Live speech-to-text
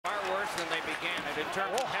in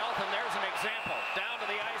terms of health, and there's an example. Down to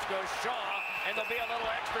the ice goes Shaw, and there'll be a little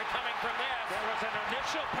extra coming from this. There was an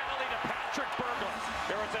initial penalty to Patrick Berglund.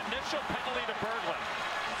 There was an initial penalty to Berglund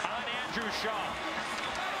on Andrew Shaw.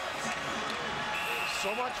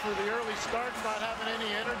 So much for the early start, not having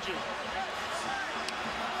any energy.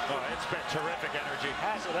 Oh, it's been terrific energy.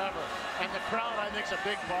 Has it ever. And the crowd, I think, is a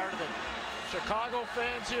big part of it. Chicago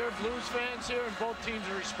fans here, Blues fans here, and both teams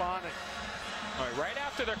are responding. All right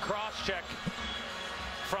after the cross-check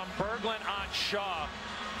from Berglund on Shaw,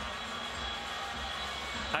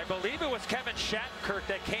 I believe it was Kevin Shattenkirk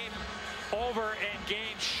that came over and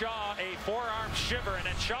gave Shaw a forearm shiver, and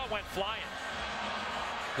then Shaw went flying.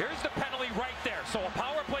 Here's the penalty right there. So a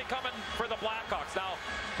power play coming for the Blackhawks. Now,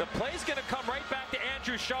 the play's going to come right back to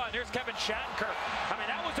Andrew Shaw, and there's Kevin Shattenkirk. I mean,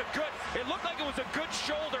 that was a good, it looked like it was a good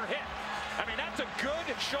shoulder hit. I mean, that's a good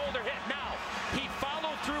shoulder hit. Now, he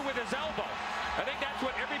followed through with his elbow. I think that's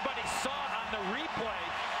what everybody saw on the replay,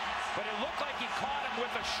 but it looked like he caught him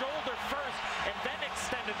with a shoulder first and then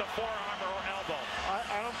extended the forearm or elbow.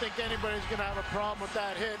 I don't think anybody's going to have a problem with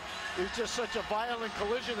that hit. It's just such a violent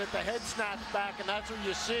collision that the head snaps back, and that's what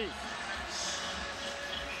you see.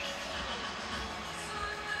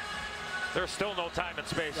 There's still no time and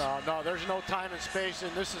space. No, there's no time and space,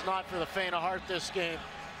 and this is not for the faint of heart, this game.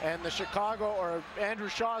 And the Chicago, or Andrew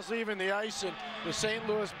Shaw's leaving the ice, and the St.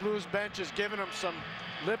 Louis Blues bench is giving him some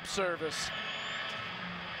lip service.